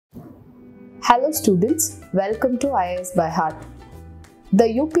Hello students, welcome to Iasbyheart. The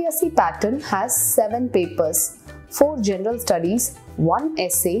UPSC pattern has 7 papers, 4 general studies, 1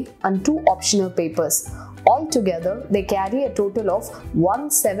 essay and 2 optional papers. Altogether, they carry a total of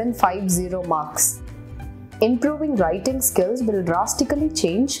 1750 marks. Improving writing skills will drastically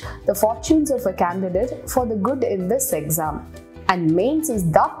change the fortunes of a candidate for the good in this exam. And mains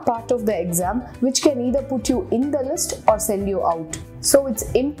is that part of the exam which can either put you in the list or send you out. So it's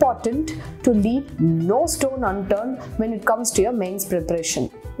important to leave no stone unturned when it comes to your mains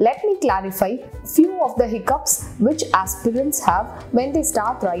preparation. Let me clarify few of the hiccups which aspirants have when they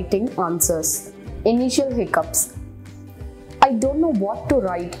start writing answers. Initial hiccups. I don't know what to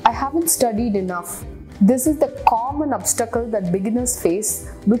write. I haven't studied enough. This is the common obstacle that beginners face,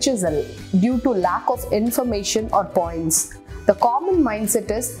 which is due to lack of information or points. The common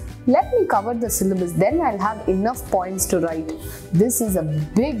mindset is, let me cover the syllabus, then I'll have enough points to write. This is a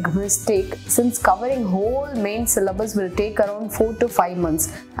big mistake since covering whole main syllabus will take around 4 to 5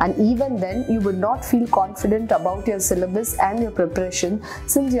 months, and even then you would not feel confident about your syllabus and your preparation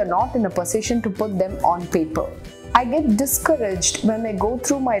since you're not in a position to put them on paper. I get discouraged when I go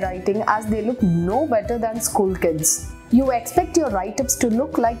through my writing as they look no better than school kids. You expect your write-ups to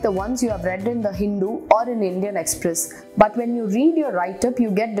look like the ones you have read in the Hindu or in Indian Express. But when you read your write-up, you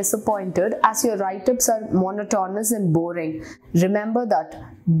get disappointed as your write-ups are monotonous and boring. Remember that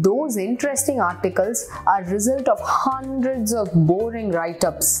those interesting articles are a result of hundreds of boring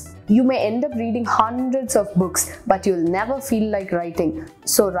write-ups. You may end up reading hundreds of books, but you'll never feel like writing.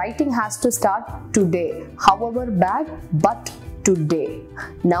 So writing has to start today, however bad, but today.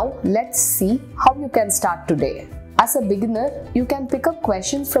 Now let's see how you can start today. As a beginner, you can pick up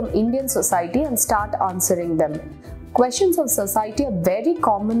questions from Indian society and start answering them. Questions of society are very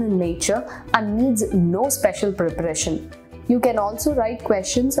common in nature and needs no special preparation. You can also write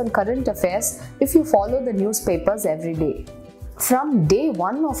questions on current affairs if you follow the newspapers every day. From day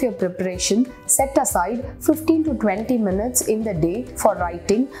 1 of your preparation, set aside 15 to 20 minutes in the day for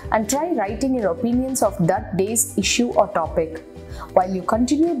writing and try writing your opinions of that day's issue or topic. While you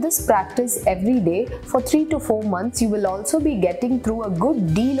continue this practice every day for 3 to 4 months, you will also be getting through a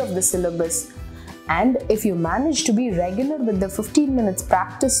good deal of the syllabus. And if you manage to be regular with the 15 minutes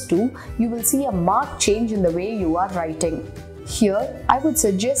practice too, you will see a marked change in the way you are writing. Here, I would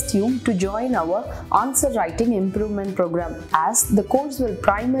suggest you to join our Answer Writing Improvement Program, as the course will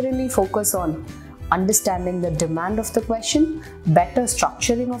primarily focus on understanding the demand of the question, better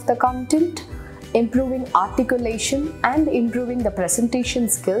structuring of the content, improving articulation and improving the presentation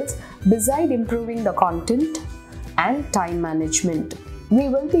skills beside improving the content, and time management. We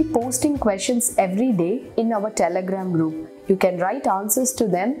will be posting questions every day in our Telegram group. You can write answers to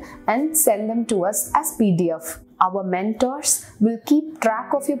them and send them to us as PDF. Our mentors will keep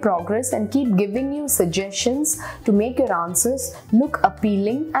track of your progress and keep giving you suggestions to make your answers look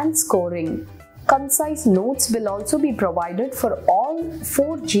appealing and scoring. Concise notes will also be provided for all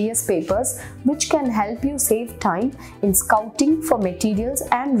 4 GS papers, which can help you save time in scouting for materials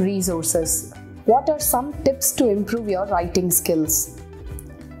and resources. What are some tips to improve your writing skills?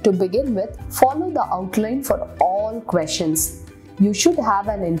 To begin with, follow the outline for all questions. You should have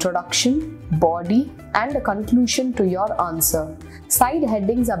an introduction, body, and a conclusion to your answer. Side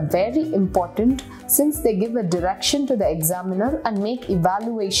headings are very important since they give a direction to the examiner and make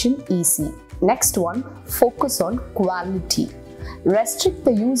evaluation easy. Next one, focus on quality. Restrict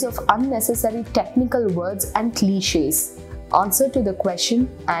the use of unnecessary technical words and cliches. Answer to the question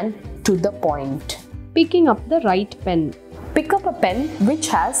and to the point. Picking up the right pen. Pick up a pen which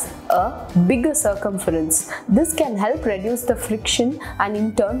has a bigger circumference. This can help reduce the friction and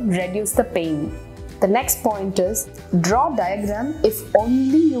in turn reduce the pain. The next point is, draw diagram if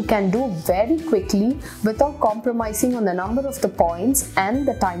only you can do very quickly without compromising on the number of the points and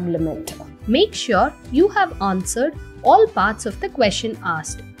the time limit. Make sure you have answered all parts of the question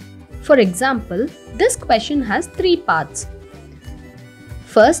asked. For example, this question has 3 parts.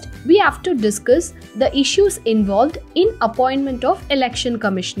 First, we have to discuss the issues involved in appointment of election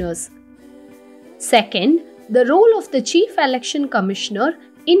commissioners. Second, the role of the Chief Election Commissioner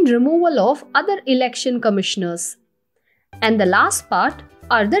in removal of other election commissioners. And the last part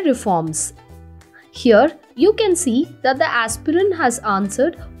are the reforms. Here, you can see that the aspirant has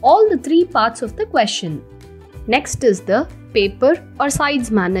answered all the 3 parts of the question. Next is the paper or sides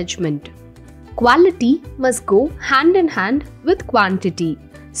management. Quality must go hand in hand with quantity.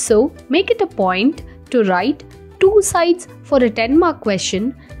 So, make it a point to write 2 sides for a 10-mark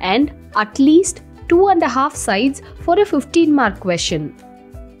question and at least 2.5 sides for a 15-mark question.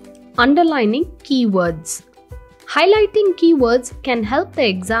 Underlining keywords. Highlighting keywords can help the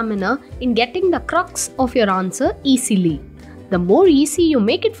examiner in getting the crux of your answer easily. The more easy you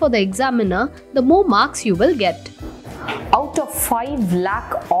make it for the examiner, the more marks you will get. Out of 5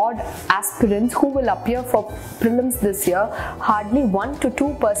 lakh odd aspirants who will appear for prelims this year, hardly 1 to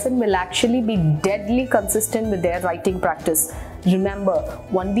 2% will actually be deadly consistent with their writing practice. Remember,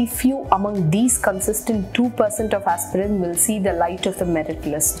 only few among these consistent 2% of aspirants will see the light of the merit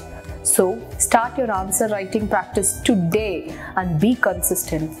list. So, start your answer writing practice today and be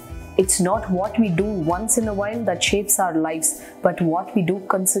consistent. It's not what we do once in a while that shapes our lives, but what we do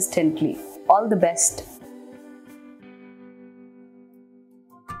consistently. All the best.